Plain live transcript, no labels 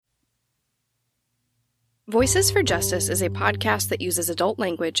Voices for Justice is a podcast that uses adult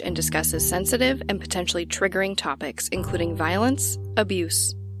language and discusses sensitive and potentially triggering topics, including violence,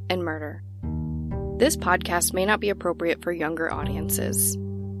 abuse, and murder. This podcast may not be appropriate for younger audiences.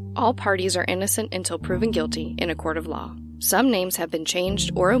 All parties are innocent until proven guilty in a court of law. Some names have been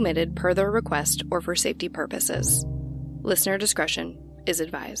changed or omitted per their request or for safety purposes. Listener discretion is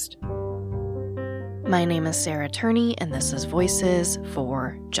advised. My name is Sarah Turney, and this is Voices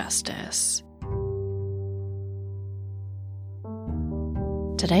for Justice.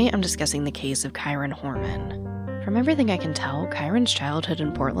 Today, I'm discussing the case of Kyron Horman. From everything I can tell, Kyron's childhood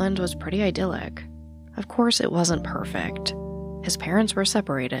in Portland was pretty idyllic. Of course, it wasn't perfect. His parents were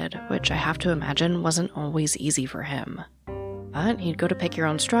separated, which I have to imagine wasn't always easy for him. But he'd go to pick your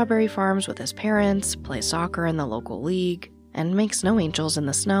own strawberry farms with his parents, play soccer in the local league, and make snow angels in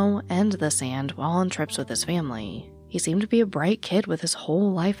the snow and the sand while on trips with his family. He seemed to be a bright kid with his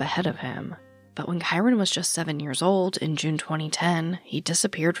whole life ahead of him. But when Kyron was just 7 years old in June 2010, he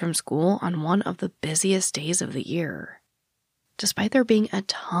disappeared from school on one of the busiest days of the year. Despite there being a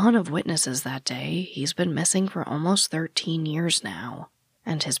ton of witnesses that day, he's been missing for almost 13 years now,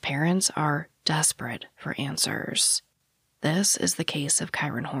 and his parents are desperate for answers. This is the case of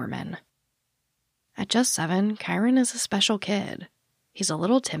Kyron Horman. At just 7, Kyron is a special kid. He's a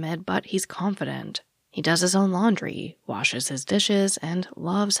little timid, but he's confident. He does his own laundry, washes his dishes, and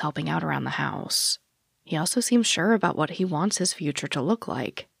loves helping out around the house. He also seems sure about what he wants his future to look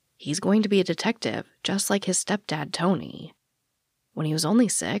like. He's going to be a detective, just like his stepdad, Tony. When he was only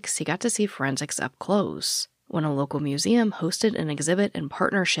 6, he got to see forensics up close, when a local museum hosted an exhibit in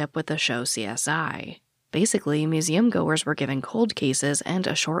partnership with the show CSI. Basically, museum goers were given cold cases and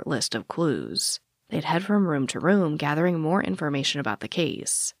a short list of clues. They'd head from room to room, gathering more information about the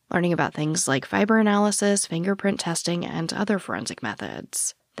case, learning about things like fiber analysis, fingerprint testing, and other forensic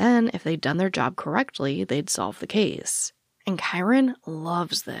methods. Then, if they'd done their job correctly, they'd solve the case. And Kyron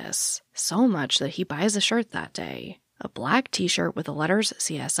loves this, so much that he buys a shirt that day, a black t-shirt with the letters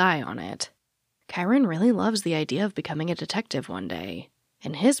CSI on it. Kyron really loves the idea of becoming a detective one day.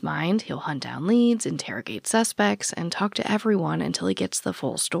 In his mind, he'll hunt down leads, interrogate suspects, and talk to everyone until he gets the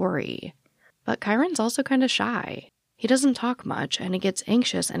full story. But Kyron's also kind of shy. He doesn't talk much, and he gets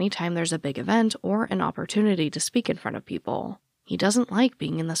anxious anytime there's a big event or an opportunity to speak in front of people. He doesn't like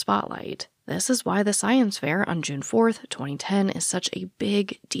being in the spotlight. This is why the science fair on June 4th, 2010 is such a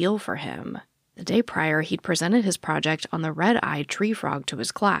big deal for him. The day prior, he'd presented his project on the red-eyed tree frog to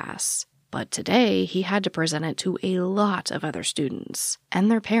his class. But today, he had to present it to a lot of other students, and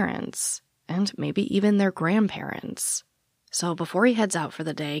their parents, and maybe even their grandparents. So before he heads out for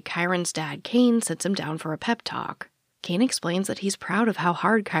the day, Kyron's dad, Kane, sits him down for a pep talk. Kane explains that he's proud of how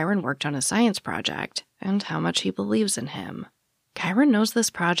hard Kyron worked on his science project, and how much he believes in him. Kyron knows this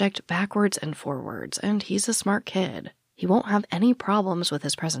project backwards and forwards, and he's a smart kid. He won't have any problems with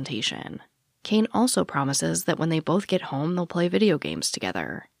his presentation. Kane also promises that when they both get home, they'll play video games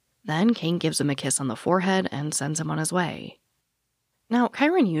together. Then Kane gives him a kiss on the forehead and sends him on his way. Now,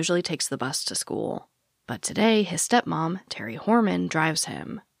 Kyron usually takes the bus to school. But today, his stepmom, Terry Horman, drives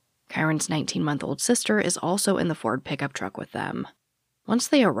him. Kyron's 19-month-old sister is also in the Ford pickup truck with them. Once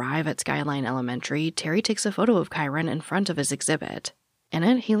they arrive at Skyline Elementary, Terry takes a photo of Kyron in front of his exhibit. In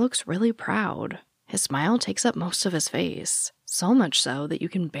it, he looks really proud. His smile takes up most of his face, so much so that you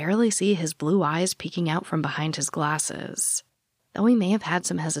can barely see his blue eyes peeking out from behind his glasses. Though he may have had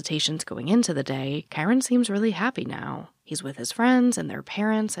some hesitations going into the day, Kyron seems really happy now. He's with his friends and their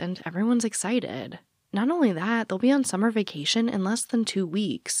parents, and everyone's excited. Not only that, they'll be on summer vacation in less than 2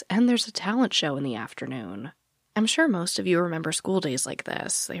 weeks, and there's a talent show in the afternoon. I'm sure most of you remember school days like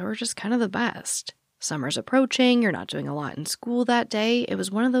this. They were just kind of the best. Summer's approaching, you're not doing a lot in school that day. It was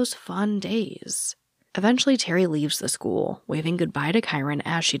one of those fun days. Eventually, Terry leaves the school, waving goodbye to Kyron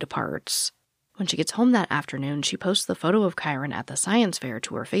as she departs. When she gets home that afternoon, she posts the photo of Kyron at the science fair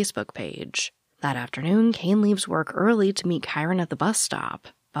to her Facebook page. That afternoon, Kane leaves work early to meet Kyron at the bus stop.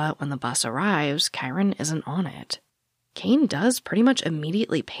 But when the bus arrives, Kyron isn't on it. Kane does pretty much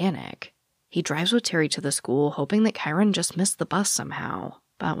immediately panic. He drives with Terry to the school, hoping that Kyron just missed the bus somehow.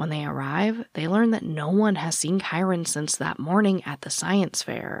 But when they arrive, they learn that no one has seen Kyron since that morning at the science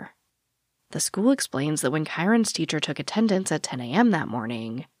fair. The school explains that when Kyron's teacher took attendance at 10 a.m. that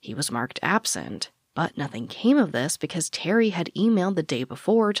morning, he was marked absent. But nothing came of this because Terry had emailed the day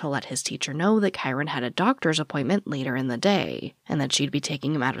before to let his teacher know that Kyron had a doctor's appointment later in the day, and that she'd be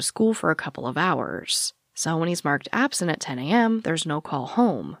taking him out of school for a couple of hours. So when he's marked absent at 10 a.m., there's no call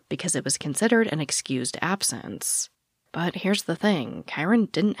home, because it was considered an excused absence. But here's the thing, Kyron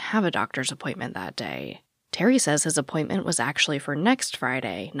didn't have a doctor's appointment that day. Terry says his appointment was actually for next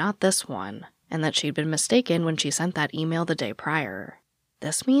Friday, not this one, and that she'd been mistaken when she sent that email the day prior.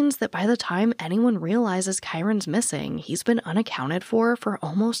 This means that by the time anyone realizes Kyron's missing, he's been unaccounted for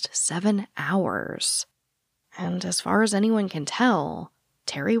almost 7 hours. And as far as anyone can tell,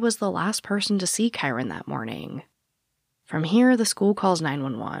 Terry was the last person to see Kyron that morning. From here, the school calls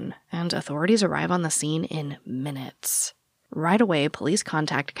 911, and authorities arrive on the scene in minutes. Right away, police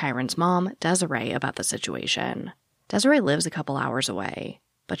contact Kyron's mom, Desiree, about the situation. Desiree lives a couple hours away,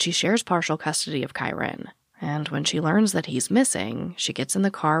 but she shares partial custody of Kyron, and when she learns that he's missing, she gets in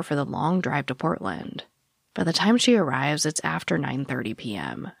the car for the long drive to Portland. By the time she arrives, it's after 9:30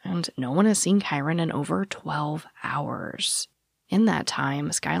 p.m., and no one has seen Kyron in over 12 hours. In that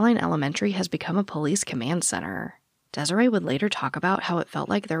time, Skyline Elementary has become a police command center. Desiree would later talk about how it felt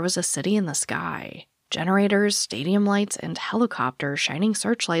like there was a city in the sky. Generators, stadium lights, and helicopters shining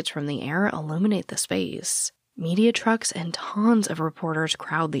searchlights from the air illuminate the space. Media trucks and tons of reporters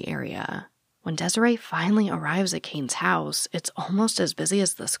crowd the area. When Desiree finally arrives at Kane's house, it's almost as busy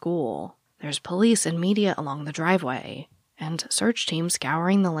as the school. There's police and media along the driveway, and search teams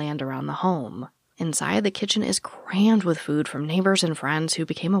scouring the land around the home. Inside, the kitchen is crammed with food from neighbors and friends who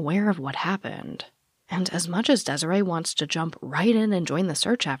became aware of what happened. And as much as Desiree wants to jump right in and join the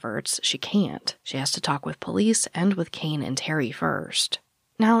search efforts, she can't. She has to talk with police and with Kane and Terry first.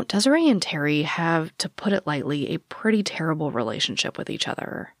 Now, Desiree and Terry have, to put it lightly, a pretty terrible relationship with each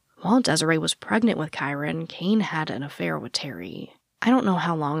other. While Desiree was pregnant with Kyron, Kane had an affair with Terry. I don't know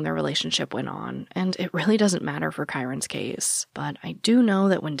how long their relationship went on, and it really doesn't matter for Kyron's case, but I do know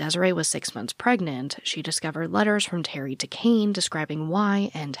that when Desiree was 6 months pregnant, she discovered letters from Terry to Kane describing why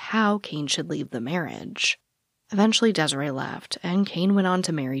and how Kane should leave the marriage. Eventually, Desiree left, and Kane went on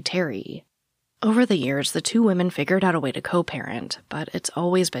to marry Terry. Over the years, the two women figured out a way to co-parent, but it's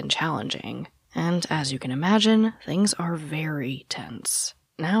always been challenging, and as you can imagine, things are very tense.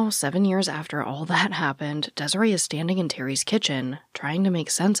 Now, 7 years after all that happened, Desiree is standing in Terry's kitchen, trying to make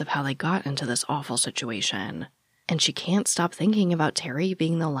sense of how they got into this awful situation. And she can't stop thinking about Terry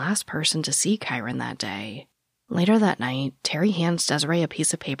being the last person to see Kyron that day. Later that night, Terry hands Desiree a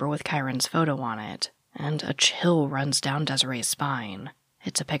piece of paper with Kyron's photo on it, and a chill runs down Desiree's spine.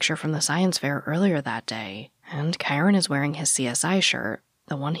 It's a picture from the science fair earlier that day, and Kyron is wearing his CSI shirt,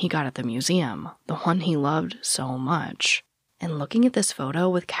 the one he got at the museum, the one he loved so much. And looking at this photo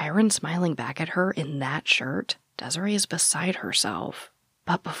with Kyron smiling back at her in that shirt, Desiree is beside herself.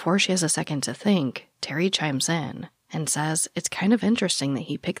 But before she has a second to think, Terry chimes in and says it's kind of interesting that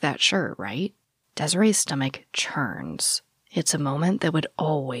he picked that shirt, right? Desiree's stomach churns. It's a moment that would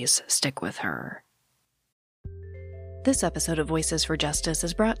always stick with her. This episode of Voices for Justice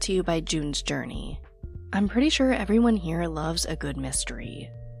is brought to you by June's Journey. I'm pretty sure everyone here loves a good mystery,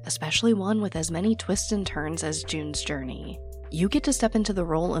 especially one with as many twists and turns as June's Journey. You get to step into the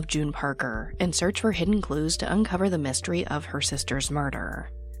role of June Parker and search for hidden clues to uncover the mystery of her sister's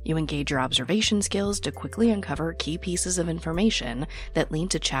murder. You engage your observation skills to quickly uncover key pieces of information that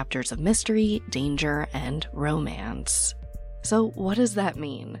lead to chapters of mystery, danger, and romance. So what does that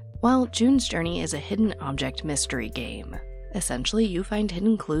mean? Well, June's Journey is a hidden object mystery game. Essentially, you find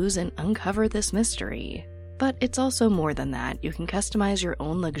hidden clues and uncover this mystery. But it's also more than that. You can customize your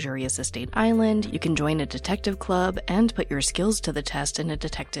own luxurious estate island, you can join a detective club, and put your skills to the test in a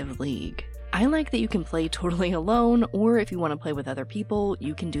detective league. I like that you can play totally alone, or if you want to play with other people,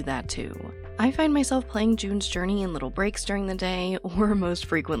 you can do that too. I find myself playing June's Journey in little breaks during the day, or most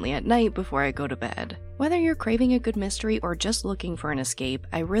frequently at night before I go to bed. Whether you're craving a good mystery or just looking for an escape,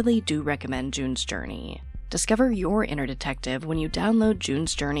 I really do recommend June's Journey. Discover your inner detective when you download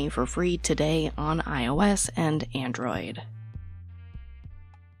June's Journey for free today on iOS and Android.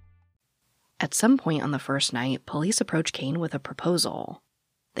 At some point on the first night, police approach Kane with a proposal.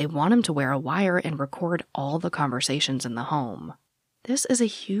 They want him to wear a wire and record all the conversations in the home. This is a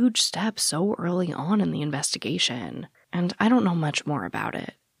huge step so early on in the investigation, and I don't know much more about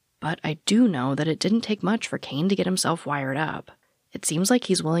it. But I do know that it didn't take much for Kane to get himself wired up. It seems like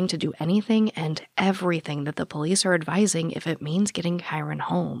he's willing to do anything and everything that the police are advising if it means getting Kyron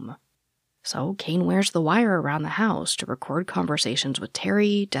home. So Kane wears the wire around the house to record conversations with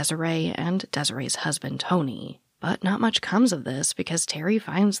Terry, Desiree, and Desiree's husband, Tony. But not much comes of this because Terry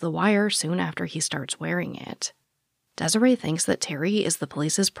finds the wire soon after he starts wearing it. Desiree thinks that Terry is the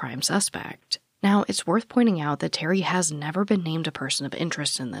police's prime suspect. Now, it's worth pointing out that Terry has never been named a person of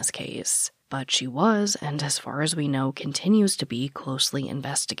interest in this case, but she was, and as far as we know, continues to be closely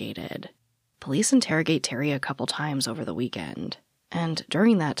investigated. Police interrogate Terry a couple times over the weekend, and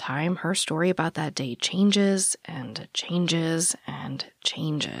during that time, her story about that day changes and changes and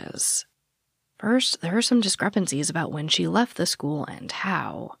changes. First, there are some discrepancies about when she left the school and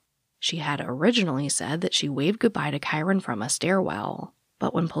how. She had originally said that she waved goodbye to Kyron from a stairwell,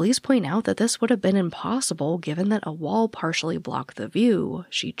 but when police point out that this would have been impossible given that a wall partially blocked the view,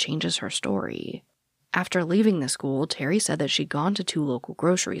 she changes her story. After leaving the school, Terry said that she'd gone to 2 local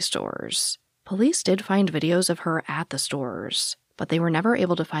grocery stores. Police did find videos of her at the stores, but they were never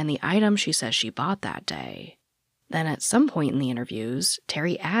able to find the item she says she bought that day. Then at some point in the interviews,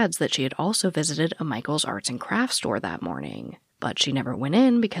 Terry adds that she had also visited a Michael's Arts and Crafts store that morning, but she never went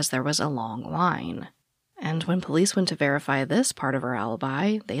in because there was a long line. And when police went to verify this part of her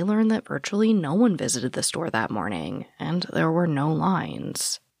alibi, they learned that virtually no one visited the store that morning, and there were no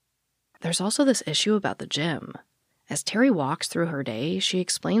lines. There's also this issue about the gym. As Terry walks through her day, she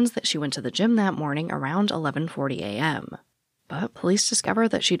explains that she went to the gym that morning around 11:40 a.m., but police discover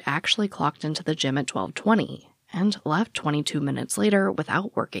that she'd actually clocked into the gym at 12:20 and left 22 minutes later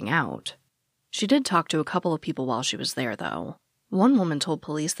without working out. She did talk to a couple of people while she was there, though. One woman told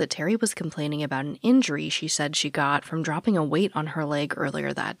police that Terry was complaining about an injury she said she got from dropping a weight on her leg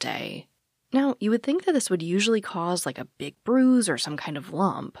earlier that day. Now, you would think that this would usually cause like a big bruise or some kind of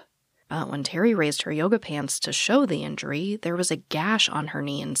lump. But when Terry raised her yoga pants to show the injury, there was a gash on her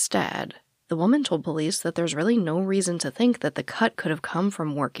knee instead. The woman told police that there's really no reason to think that the cut could have come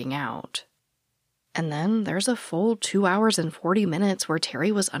from working out. And then there's a full 2 hours and 40 minutes where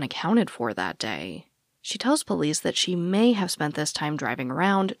Terry was unaccounted for that day. She tells police that she may have spent this time driving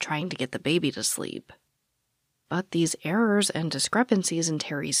around trying to get the baby to sleep. But these errors and discrepancies in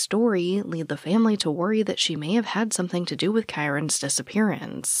Terry's story lead the family to worry that she may have had something to do with Kyron's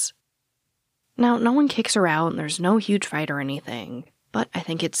disappearance. Now, no one kicks her out and there's no huge fight or anything, but I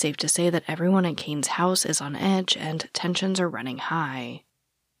think it's safe to say that everyone at Kane's house is on edge and tensions are running high.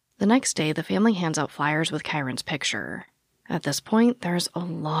 The next day, the family hands out flyers with Kyron's picture. At this point, there's a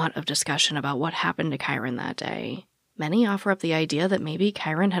lot of discussion about what happened to Kyron that day. Many offer up the idea that maybe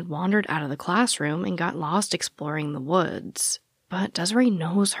Kyron had wandered out of the classroom and got lost exploring the woods. But Desiree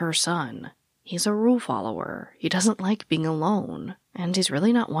knows her son. He's a rule follower. He doesn't like being alone. And he's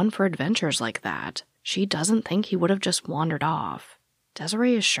really not one for adventures like that. She doesn't think he would have just wandered off.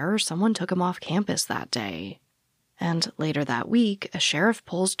 Desiree is sure someone took him off campus that day. And later that week, a sheriff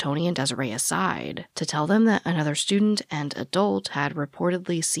pulls Tony and Desiree aside to tell them that another student and adult had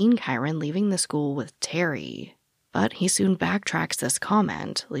reportedly seen Kyron leaving the school with Terry. But he soon backtracks this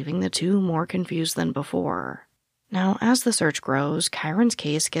comment, leaving the two more confused than before. Now, as the search grows, Kyron's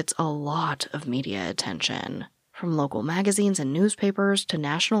case gets a lot of media attention, from local magazines and newspapers to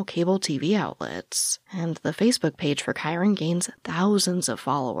national cable TV outlets, and the Facebook page for Kyron gains thousands of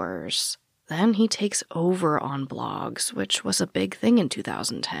followers. Then he takes over on blogs, which was a big thing in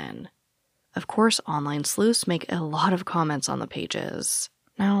 2010. Of course, online sleuths make a lot of comments on the pages.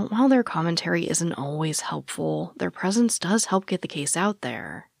 Now, while their commentary isn't always helpful, their presence does help get the case out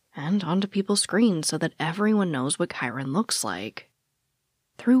there, and onto people's screens so that everyone knows what Kyron looks like.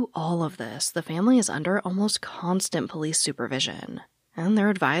 Through all of this, the family is under almost constant police supervision, and they're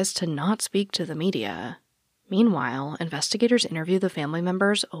advised to not speak to the media. Meanwhile, investigators interview the family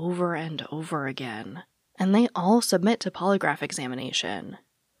members over and over again, and they all submit to polygraph examination.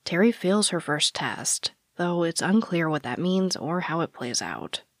 Terry fails her first test, though it's unclear what that means or how it plays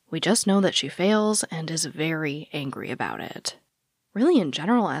out. We just know that she fails and is very angry about it. Really, in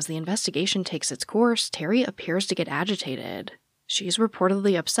general, as the investigation takes its course, Terry appears to get agitated. She's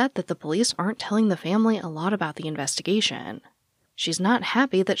reportedly upset that the police aren't telling the family a lot about the investigation. She's not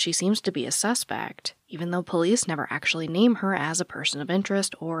happy that she seems to be a suspect, even though police never actually name her as a person of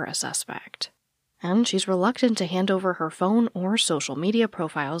interest or a suspect. And she's reluctant to hand over her phone or social media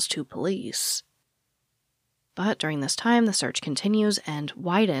profiles to police. But during this time, the search continues and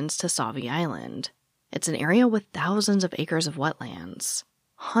widens to Sauvie Island. It's an area with thousands of acres of wetlands.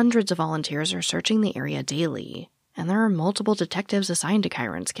 Hundreds of volunteers are searching the area daily, and there are multiple detectives assigned to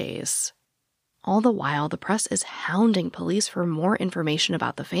Kyron's case. All the while, the press is hounding police for more information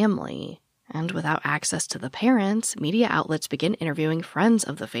about the family, and without access to the parents, media outlets begin interviewing friends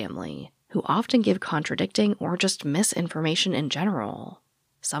of the family, who often give contradicting or just misinformation in general.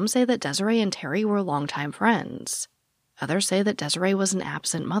 Some say that Desiree and Terry were longtime friends. Others say that Desiree was an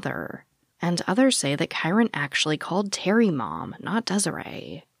absent mother, and others say that Kyron actually called Terry mom, not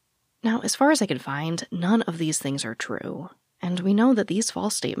Desiree. Now, as far as I can find, none of these things are true. And we know that these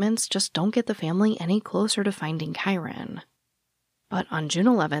false statements just don't get the family any closer to finding Kyron. But on June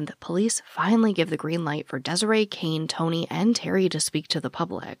 11th, police finally give the green light for Desiree, Kane, Tony, and Terry to speak to the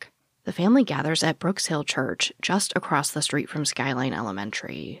public. The family gathers at Brooks Hill Church, just across the street from Skyline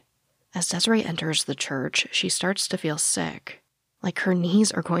Elementary. As Desiree enters the church, she starts to feel sick, like her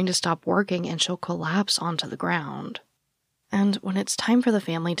knees are going to stop working and she'll collapse onto the ground. And when it's time for the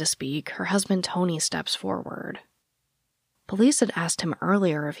family to speak, her husband Tony steps forward. Police had asked him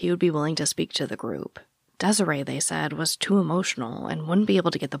earlier if he would be willing to speak to the group. Desiree, they said, was too emotional and wouldn't be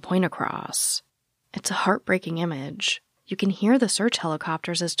able to get the point across. It's a heartbreaking image. You can hear the search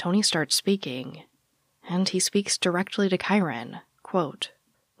helicopters as Tony starts speaking. And he speaks directly to Kyron. Quote,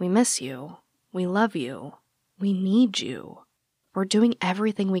 "We miss you. We love you. We need you. We're doing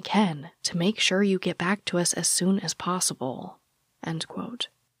everything we can to make sure you get back to us as soon as possible." End quote.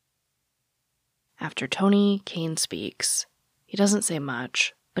 After Tony, Kane speaks. He doesn't say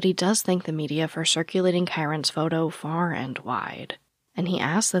much, but he does thank the media for circulating Kyron's photo far and wide. And he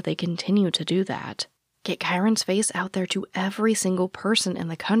asks that they continue to do that. Get Kyron's face out there to every single person in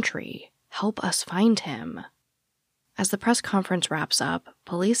the country. Help us find him. As the press conference wraps up,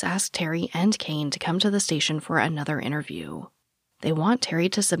 police ask Terry and Kane to come to the station for another interview. They want Terry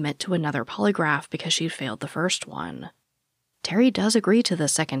to submit to another polygraph because she failed the first one. Terry does agree to the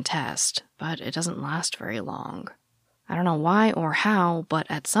second test, but it doesn't last very long. I don't know why or how, but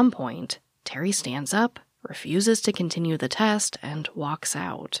at some point, Terry stands up, refuses to continue the test, and walks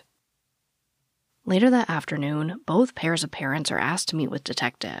out. Later that afternoon, both pairs of parents are asked to meet with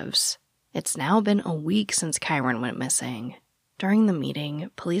detectives. It's now been a week since Kyron went missing. During the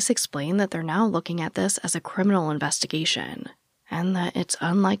meeting, police explain that they're now looking at this as a criminal investigation, and that it's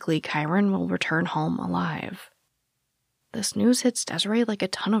unlikely Kyron will return home alive. This news hits Desiree like a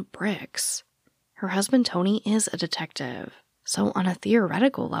ton of bricks. Her husband Tony is a detective, so on a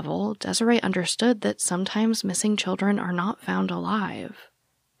theoretical level, Desiree understood that sometimes missing children are not found alive.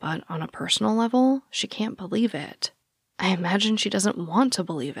 But on a personal level, she can't believe it. I imagine she doesn't want to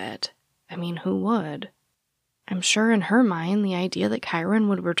believe it. I mean, who would? I'm sure in her mind, the idea that Kyron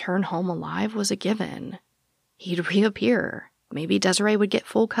would return home alive was a given. He'd reappear. Maybe Desiree would get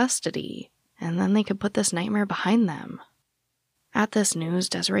full custody, and then they could put this nightmare behind them. At this news,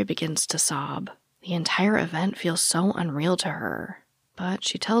 Desiree begins to sob. The entire event feels so unreal to her. But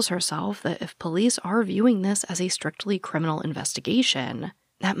she tells herself that if police are viewing this as a strictly criminal investigation,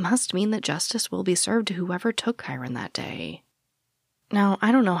 that must mean that justice will be served to whoever took Kyron that day. Now,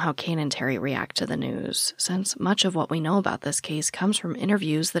 I don't know how Kane and Terry react to the news, since much of what we know about this case comes from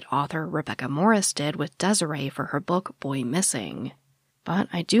interviews that author Rebecca Morris did with Desiree for her book Boy Missing. But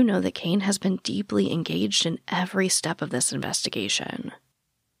I do know that Kane has been deeply engaged in every step of this investigation.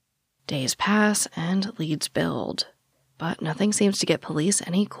 Days pass and leads build, but nothing seems to get police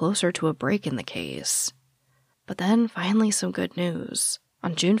any closer to a break in the case. But then, finally, some good news.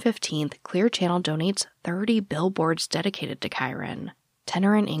 On June 15th, Clear Channel donates 30 billboards dedicated to Kyron.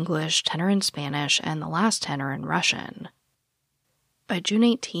 Tenor in English, tenor in Spanish, and the last tenor in Russian. By June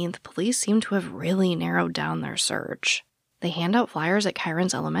 18th, police seem to have really narrowed down their search. They hand out flyers at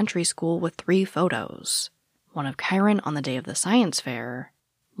Kyron's elementary school with 3 photos. One of Kyron on the day of the science fair,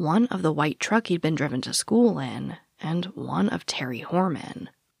 one of the white truck he'd been driven to school in, and one of Terry Horman.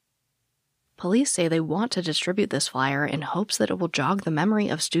 Police say they want to distribute this flyer in hopes that it will jog the memory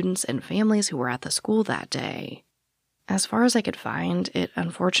of students and families who were at the school that day. As far as I could find, it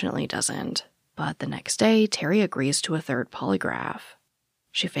unfortunately doesn't, but the next day, Terry agrees to a third polygraph.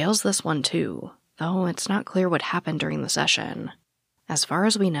 She fails this one too, though it's not clear what happened during the session. As far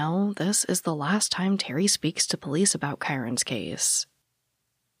as we know, this is the last time Terry speaks to police about Kyron's case.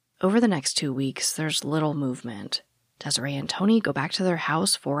 Over the next 2 weeks, there's little movement. Desiree and Tony go back to their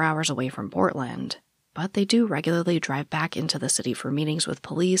house 4 hours away from Portland, but they do regularly drive back into the city for meetings with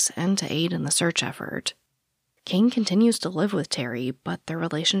police and to aid in the search effort. Kane continues to live with Terry, but their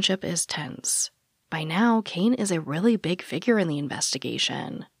relationship is tense. By now, Kane is a really big figure in the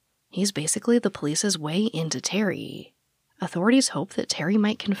investigation. He's basically the police's way into Terry. Authorities hope that Terry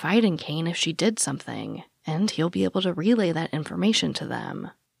might confide in Kane if she did something, and he'll be able to relay that information to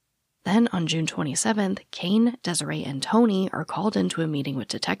them. Then, on June 27th, Kane, Desiree, and Tony are called into a meeting with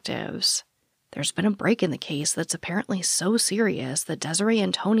detectives. There's been a break in the case that's apparently so serious that Desiree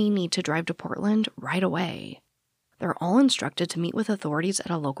and Tony need to drive to Portland right away. They're all instructed to meet with authorities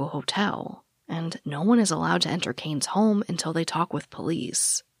at a local hotel, and no one is allowed to enter Kane's home until they talk with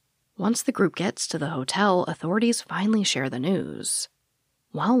police. Once the group gets to the hotel, authorities finally share the news.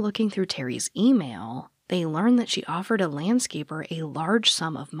 While looking through Terry's email, they learn that she offered a landscaper a large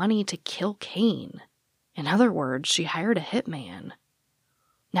sum of money to kill Kane. In other words, she hired a hitman.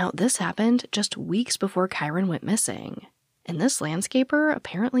 Now, this happened just weeks before Kyron went missing, and this landscaper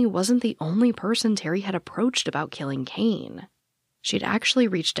apparently wasn't the only person Terry had approached about killing Kane. She'd actually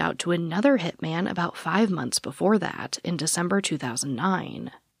reached out to another hitman about 5 months before that, in December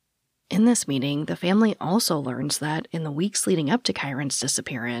 2009. In this meeting, the family also learns that in the weeks leading up to Kyron's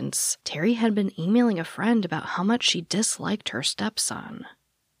disappearance, Terry had been emailing a friend about how much she disliked her stepson.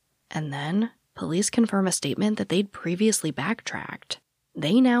 And then, police confirm a statement that they'd previously backtracked.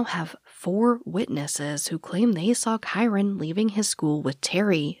 They now have 4 witnesses who claim they saw Kyron leaving his school with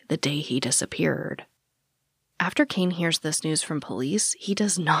Terry the day he disappeared. After Kane hears this news from police, he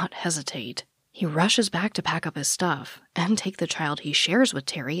does not hesitate. He rushes back to pack up his stuff and take the child he shares with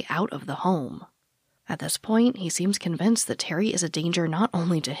Terry out of the home. At this point, he seems convinced that Terry is a danger not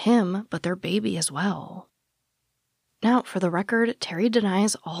only to him, but their baby as well. Now, for the record, Terry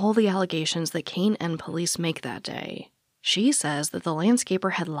denies all the allegations that Kane and police make that day. She says that the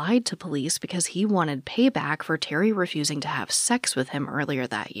landscaper had lied to police because he wanted payback for Terry refusing to have sex with him earlier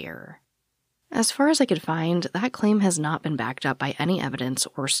that year. As far as I could find, that claim has not been backed up by any evidence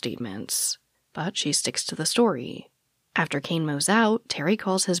or statements. But she sticks to the story. After Kane moves out, Terry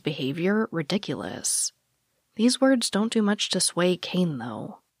calls his behavior ridiculous. These words don't do much to sway Kane,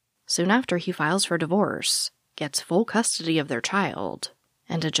 though. Soon after, he files for divorce, gets full custody of their child,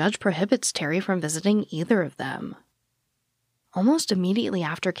 and a judge prohibits Terry from visiting either of them. Almost immediately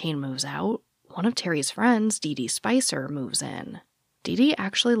after Kane moves out, one of Terry's friends, Dee Dee Spicer, moves in. Dee Dee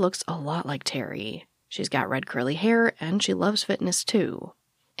actually looks a lot like Terry. She's got red curly hair, and she loves fitness too.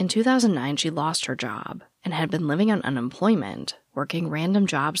 In 2009, she lost her job and had been living on unemployment, working random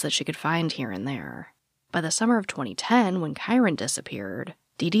jobs that she could find here and there. By the summer of 2010, when Kyron disappeared,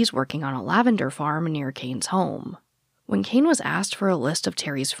 Dee Dee's working on a lavender farm near Kane's home. When Kane was asked for a list of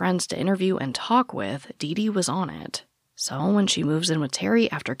Terry's friends to interview and talk with, Dee Dee was on it. So when she moves in with Terry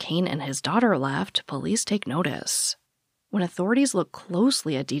after Kane and his daughter left, police take notice. When authorities look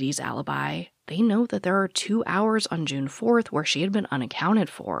closely at Dee Dee's alibi, they note that there are 2 hours on June 4th where she had been unaccounted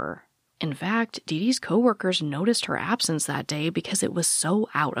for. In fact, Dee Dee's coworkers noticed her absence that day because it was so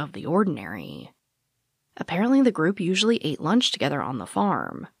out of the ordinary. Apparently, the group usually ate lunch together on the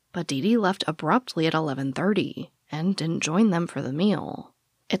farm, but Dee Dee left abruptly at 11:30 and didn't join them for the meal.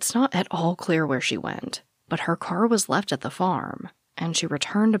 It's not at all clear where she went, but her car was left at the farm, and she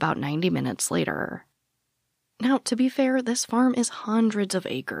returned about 90 minutes later. Now, to be fair, this farm is hundreds of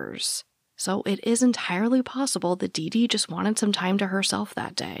acres, so it is entirely possible that Dee Dee just wanted some time to herself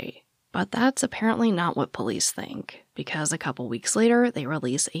that day. But that's apparently not what police think, because a couple weeks later, they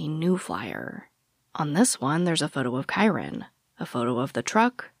release a new flyer. On this one, there's a photo of Kyron, a photo of the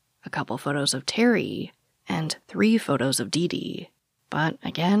truck, a couple photos of Terry, and 3 photos of Dee Dee. But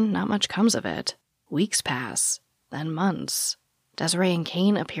again, not much comes of it. Weeks pass, then months. Desiree and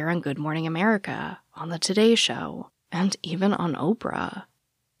Kane appear on Good Morning America, on the Today Show, and even on Oprah.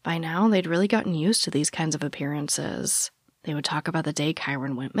 By now, they'd really gotten used to these kinds of appearances. They would talk about the day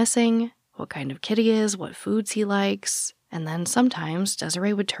Kyron went missing, what kind of kid he is, what foods he likes, and then sometimes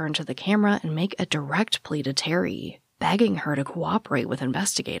Desiree would turn to the camera and make a direct plea to Terry, begging her to cooperate with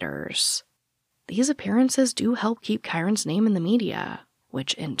investigators. These appearances do help keep Kyron's name in the media,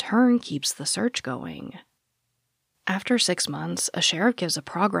 which in turn keeps the search going. After 6 months, a sheriff gives a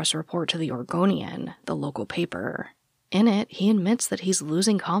progress report to the Oregonian, the local paper. In it, he admits that he's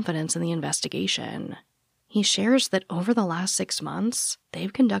losing confidence in the investigation. He shares that over the last 6 months,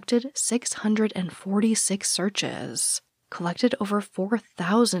 they've conducted 646 searches, collected over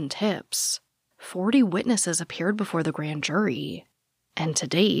 4,000 tips, 40 witnesses appeared before the grand jury, and to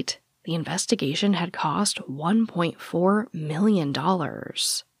date, the investigation had cost $1.4 million.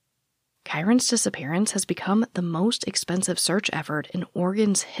 Kyron's disappearance has become the most expensive search effort in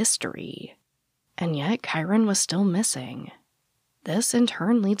Oregon's history. And yet, Kyron was still missing. This, in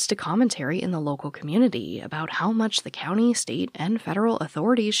turn, leads to commentary in the local community about how much the county, state, and federal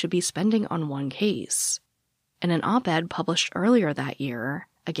authorities should be spending on one case. In an op-ed published earlier that year,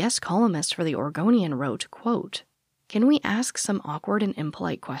 a guest columnist for the Oregonian wrote, quote, "Can we ask some awkward and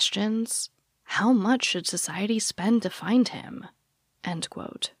impolite questions? How much should society spend to find him?" End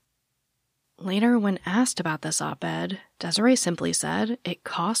quote. Later, when asked about this op-ed, Desiree simply said, "It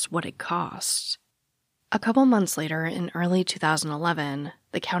costs what it costs." A couple months later, in early 2011,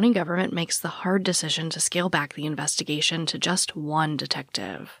 the county government makes the hard decision to scale back the investigation to just one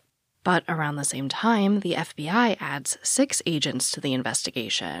detective. But around the same time, the FBI adds 6 agents to the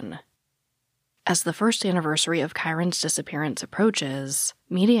investigation. As the first anniversary of Kyron's disappearance approaches,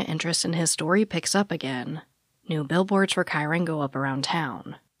 media interest in his story picks up again. New billboards for Kyron go up around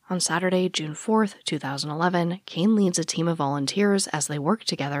town. On Saturday, June 4th, 2011, Kane leads a team of volunteers as they work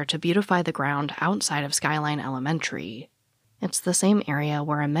together to beautify the ground outside of Skyline Elementary. It's the same area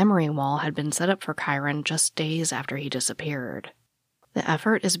where a memory wall had been set up for Kyron just days after he disappeared. The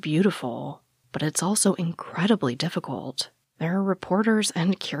effort is beautiful, but it's also incredibly difficult. There are reporters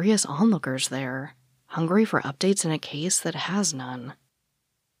and curious onlookers there, hungry for updates in a case that has none.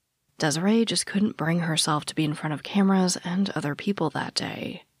 Desiree just couldn't bring herself to be in front of cameras and other people that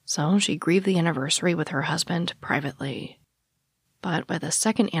day, so she grieved the anniversary with her husband privately. But by the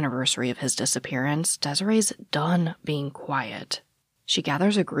second anniversary of his disappearance, Desiree's done being quiet. She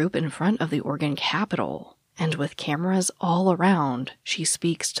gathers a group in front of the Oregon Capitol, and with cameras all around, she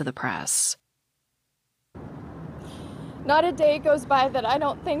speaks to the press. Not a day goes by that I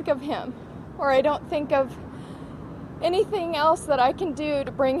don't think of him, or I don't think of anything else that I can do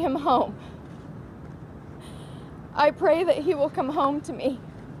to bring him home. I pray that he will come home to me.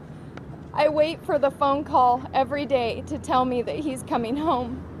 I wait for the phone call every day to tell me that he's coming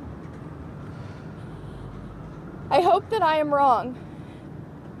home. I hope that I am wrong,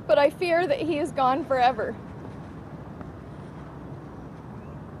 but I fear that he is gone forever.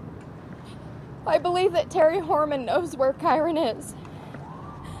 I believe that Terry Horman knows where Kyron is.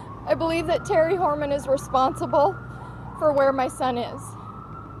 I believe that Terry Horman is responsible for where my son is.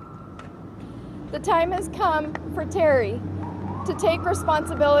 The time has come for Terry to take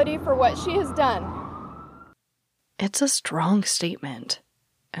responsibility for what she has done. It's a strong statement,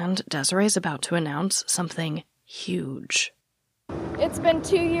 and Desiree's about to announce something huge. It's been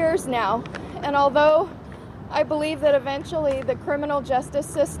 2 years now, and although I believe that eventually the criminal justice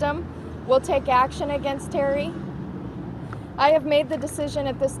system will take action against Terry, I have made the decision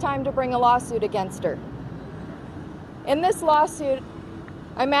at this time to bring a lawsuit against her. In this lawsuit,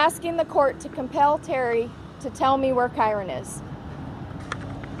 I'm asking the court to compel Terry to tell me where Kyron is.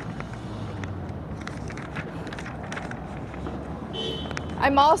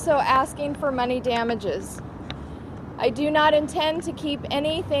 I'm also asking for money damages. I do not intend to keep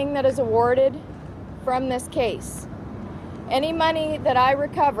anything that is awarded from this case. Any money that I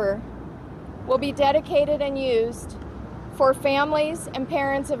recover will be dedicated and used for families and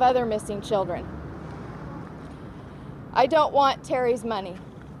parents of other missing children. I don't want Terry's money.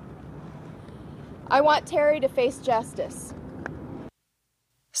 I want Terry to face justice.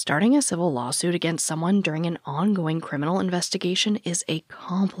 Starting a civil lawsuit against someone during an ongoing criminal investigation is a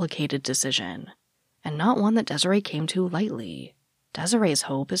complicated decision, and not one that Desiree came to lightly. Desiree's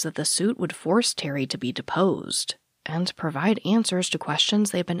hope is that the suit would force Terry to be deposed and provide answers to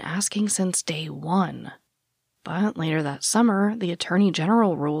questions they've been asking since day one. But later that summer, the Attorney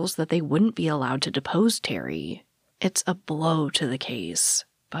General rules that they wouldn't be allowed to depose Terry. It's a blow to the case,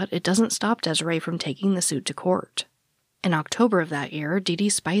 but it doesn't stop Desiree from taking the suit to court. In October of that year, Dee Dee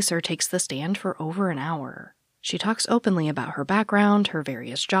Spicer takes the stand for over an hour. She talks openly about her background, her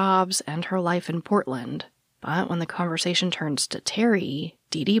various jobs, and her life in Portland. But when the conversation turns to Terry,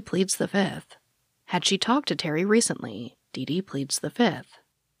 Dee Dee pleads the fifth. Had she talked to Terry recently? Dee Dee pleads the fifth.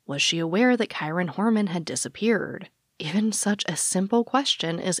 Was she aware that Kyron Horman had disappeared? Even such a simple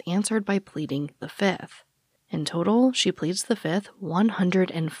question is answered by pleading the fifth. In total, she pleads the fifth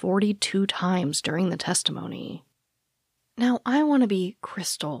 142 times during the testimony. Now, I want to be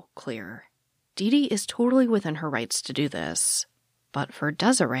crystal clear. Dee Dee is totally within her rights to do this. But for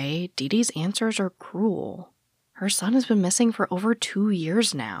Desiree, Dee Dee's answers are cruel. Her son has been missing for over 2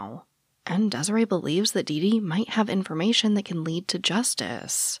 years now, and Desiree believes that Dee Dee might have information that can lead to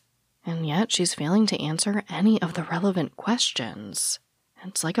justice. And yet she's failing to answer any of the relevant questions.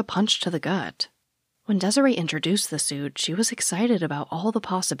 It's like a punch to the gut. When Desiree introduced the suit, she was excited about all the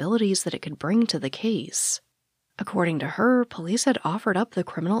possibilities that it could bring to the case. According to her, police had offered up the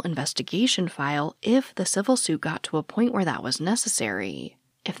criminal investigation file if the civil suit got to a point where that was necessary.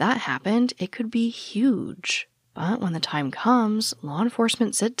 If that happened, it could be huge. But when the time comes, law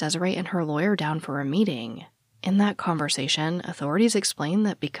enforcement sit Desiree and her lawyer down for a meeting. In that conversation, authorities explain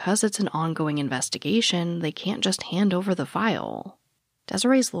that because it's an ongoing investigation, they can't just hand over the file.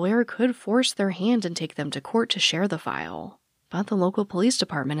 Desiree's lawyer could force their hand and take them to court to share the file, but the local police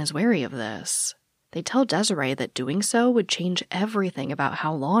department is wary of this. They tell Desiree that doing so would change everything about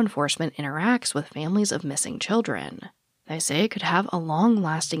how law enforcement interacts with families of missing children. They say it could have a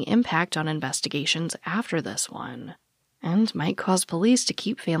long-lasting impact on investigations after this one, and might cause police to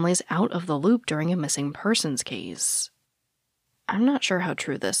keep families out of the loop during a missing persons case. I'm not sure how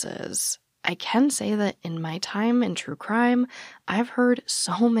true this is. I can say that in my time in true crime, I've heard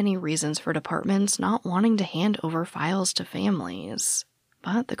so many reasons for departments not wanting to hand over files to families.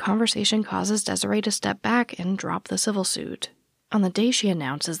 But the conversation causes Desiree to step back and drop the civil suit. On the day she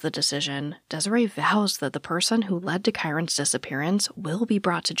announces the decision, Desiree vows that the person who led to Kyron's disappearance will be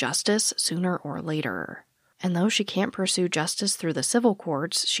brought to justice sooner or later. And though she can't pursue justice through the civil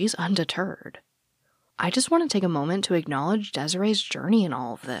courts, she's undeterred. I just want to take a moment to acknowledge Desiree's journey in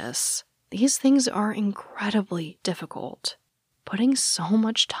all of this. These things are incredibly difficult. putting so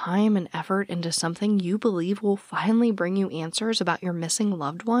much time and effort into something you believe will finally bring you answers about your missing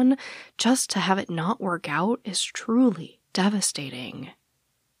loved one just to have it not work out is truly devastating.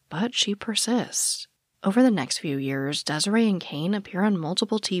 But she persists. Over the next few years, Desiree and Kane appear on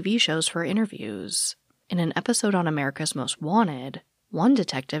multiple TV shows for interviews. In an episode on America's Most Wanted, one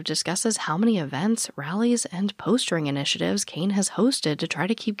detective discusses how many events, rallies, and postering initiatives Kane has hosted to try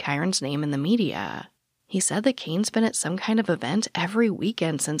to keep Kyron's name in the media. He said that Kane's been at some kind of event every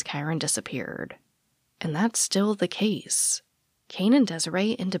weekend since Kyron disappeared. And that's still the case. Kane and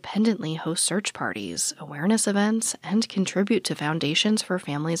Desiree independently host search parties, awareness events, and contribute to foundations for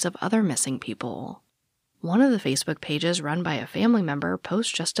families of other missing people. One of the Facebook pages run by a family member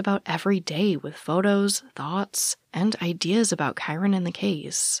posts just about every day with photos, thoughts, and ideas about Kyron and the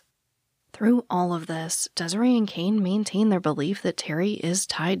case. Through all of this, Desiree and Kane maintain their belief that Terry is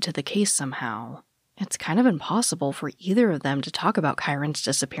tied to the case somehow. It's kind of impossible for either of them to talk about Kyron's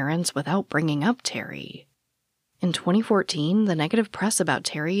disappearance without bringing up Terry. In 2014, the negative press about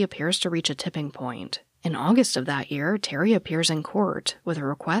Terry appears to reach a tipping point. In August of that year, Terry appears in court with a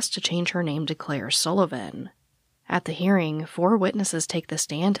request to change her name to Claire Sullivan. At the hearing, 4 witnesses take the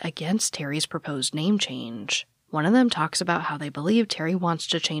stand against Terry's proposed name change. One of them talks about how they believe Terry wants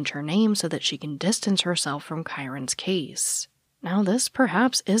to change her name so that she can distance herself from Kyron's case. Now, this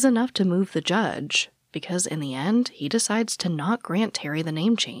perhaps is enough to move the judge, because in the end, he decides to not grant Terry the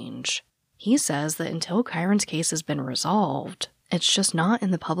name change. He says that until Kyron's case has been resolved, it's just not in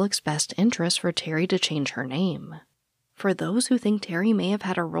the public's best interest for Terry to change her name. For those who think Terry may have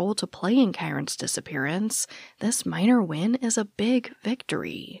had a role to play in Kyron's disappearance, this minor win is a big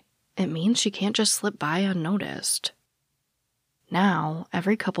victory. It means she can't just slip by unnoticed. Now,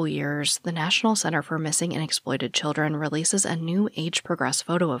 every couple years, the National Center for Missing and Exploited Children releases a new age-progressed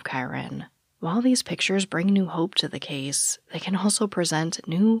photo of Kyron. While these pictures bring new hope to the case, they can also present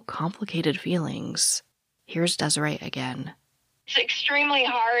new, complicated feelings. Here's Desiree again. It's extremely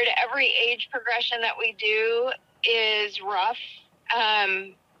hard. Every age progression that we do is rough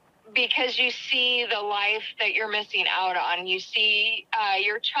because you see the life that you're missing out on. You see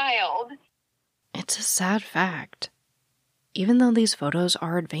your child. It's a sad fact. Even though these photos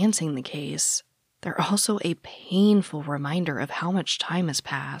are advancing the case, they're also a painful reminder of how much time has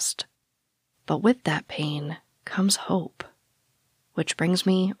passed. But with that pain comes hope. Which brings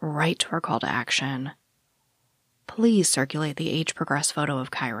me right to our call to action. Please circulate the age-progressed photo of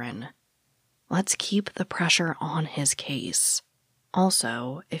Kyron. Let's keep the pressure on his case.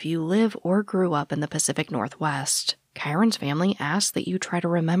 Also, if you live or grew up in the Pacific Northwest, Kyron's family asks that you try to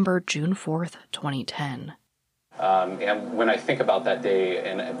remember June 4th, 2010. And when I think about that day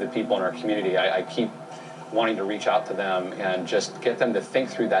and the people in our community, I keep wanting to reach out to them and just get them to think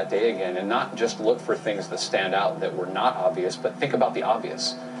through that day again and not just look for things that stand out that were not obvious, but think about the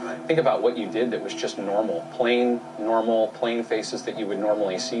obvious. Think about what you did that was just normal faces that you would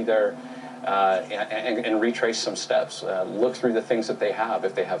normally see there, and retrace some steps. Look through the things that they have.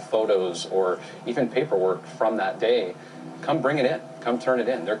 If they have photos or even paperwork from that day, come bring it in. Come turn it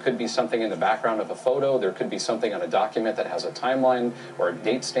in. There could be something in the background of a photo. There could be something on a document that has a timeline or a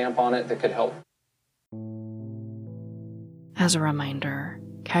date stamp on it that could help. As a reminder,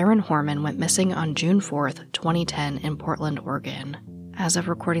 Kyron Horman went missing on June 4th, 2010 in Portland, Oregon. As of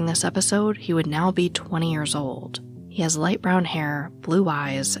recording this episode, he would now be 20 years old. He has light brown hair, blue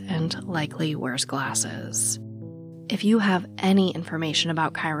eyes, and likely wears glasses. If you have any information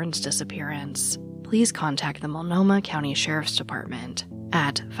about Kyron's disappearance, please contact the Multnomah County Sheriff's Department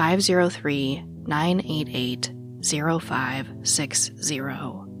at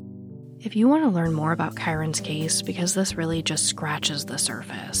 503-988-0560. If you want to learn more about Kyron's case, because this really just scratches the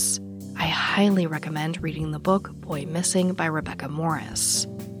surface, I highly recommend reading the book Boy Missing by Rebecca Morris.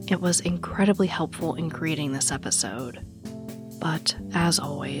 It was incredibly helpful in creating this episode. But, as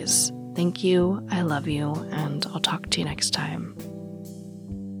always, thank you, I love you, and I'll talk to you next time.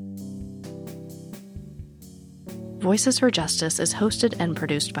 Voices for Justice is hosted and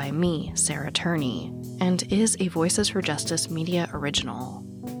produced by me, Sarah Turney, and is a Voices for Justice media original.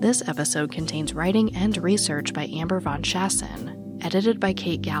 This episode contains writing and research by Amber Von Schassen, edited by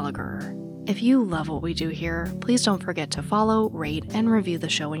Kate Gallagher. If you love what we do here, please don't forget to follow, rate, and review the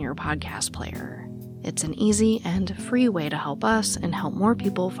show in your podcast player. It's an easy and free way to help us and help more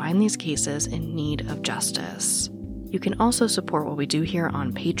people find these cases in need of justice. You can also support what we do here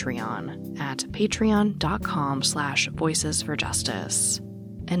on Patreon at patreon.com/voicesforjustice.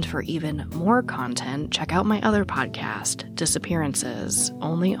 And for even more content, check out my other podcast, Disappearances,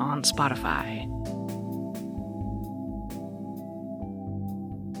 only on Spotify.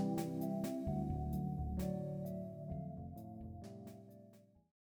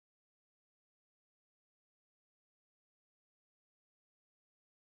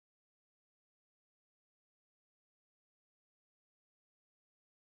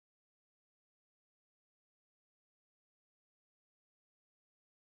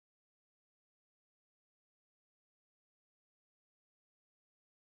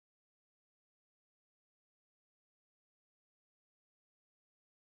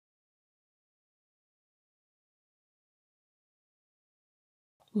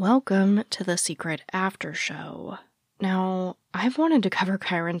 Welcome to the Secret After Show. Now, I've wanted to cover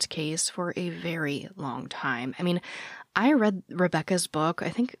Kyron's case for a very long time. I mean, I read Rebecca's book, I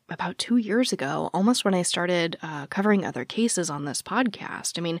think about 2 years ago, almost when I started covering other cases on this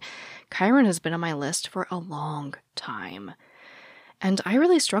podcast. I mean, Kyron has been on my list for a long time. And I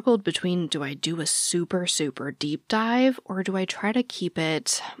really struggled between, do I do a super, super deep dive, or do I try to keep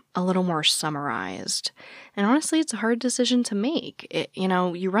it a little more summarized? And honestly, it's a hard decision to make.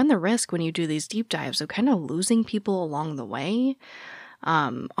 You run the risk when you do these deep dives of kind of losing people along the way.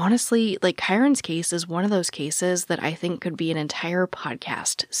 Honestly, like Kyron's case is one of those cases that I think could be an entire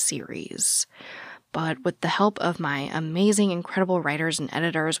podcast series. But with the help of my amazing, incredible writers and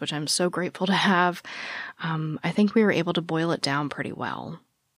editors, which I'm so grateful to have, I think we were able to boil it down pretty well.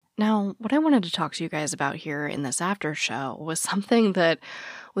 Now, what I wanted to talk to you guys about here in this after show was something that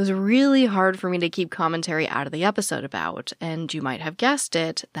was really hard for me to keep commentary out of the episode about, and you might have guessed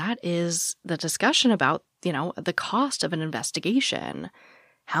it, that is the discussion about, the cost of an investigation.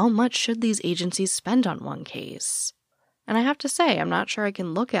 How much should these agencies spend on one case? And I have to say, I'm not sure I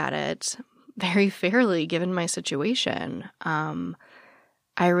can look at it very fairly given my situation.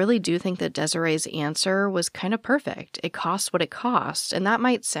 I really do think that Desiree's answer was kind of perfect. It costs what it costs, and that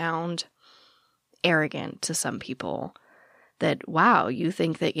might sound arrogant to some people. That, wow, you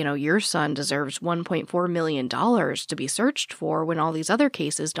think that, your son deserves $1.4 million to be searched for when all these other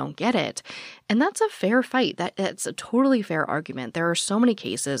cases don't get it. And that's a fair fight. That's a totally fair argument. There are so many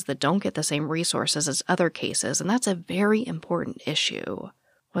cases that don't get the same resources as other cases, and that's a very important issue.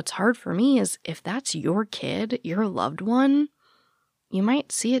 What's hard for me is if that's your kid, your loved one, you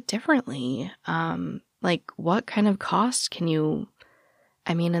might see it differently. What kind of cost can you,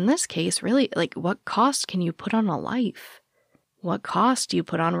 in this case, really, what cost can you put on a life? What cost do you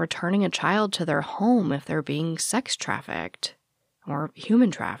put on returning a child to their home if they're being sex trafficked or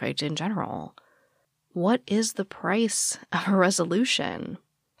human trafficked in general? What is the price of a resolution?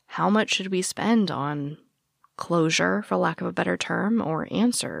 How much should we spend on closure, for lack of a better term, or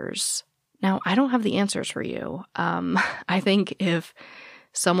answers? Now, I don't have the answers for you. I think if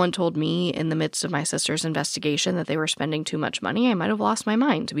someone told me in the midst of my sister's investigation that they were spending too much money, I might have lost my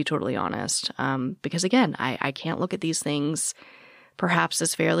mind, to be totally honest. Because again, I can't look at these things perhaps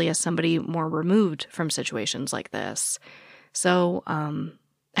as fairly as somebody more removed from situations like this. So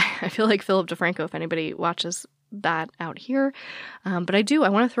I feel like Philip DeFranco, if anybody watches that out here. But I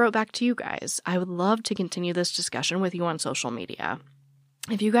want to throw it back to you guys. I would love to continue this discussion with you on social media.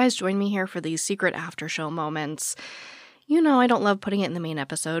 If you guys join me here for these secret after show moments, I don't love putting it in the main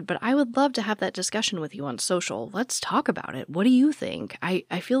episode, but I would love to have that discussion with you on social. Let's talk about it. What do you think? I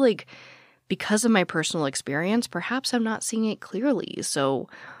feel like because of my personal experience, perhaps I'm not seeing it clearly. So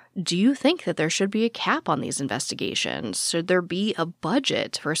do you think that there should be a cap on these investigations? Should there be a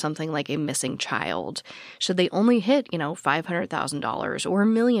budget for something like a missing child? Should they only hit, $500,000 or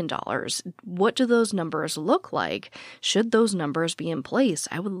 $1 million? What do those numbers look like? Should those numbers be in place?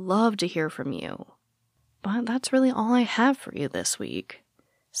 I would love to hear from you. But that's really all I have for you this week.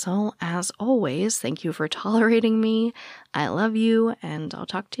 So, as always, thank you for tolerating me. I love you, and I'll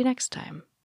talk to you next time.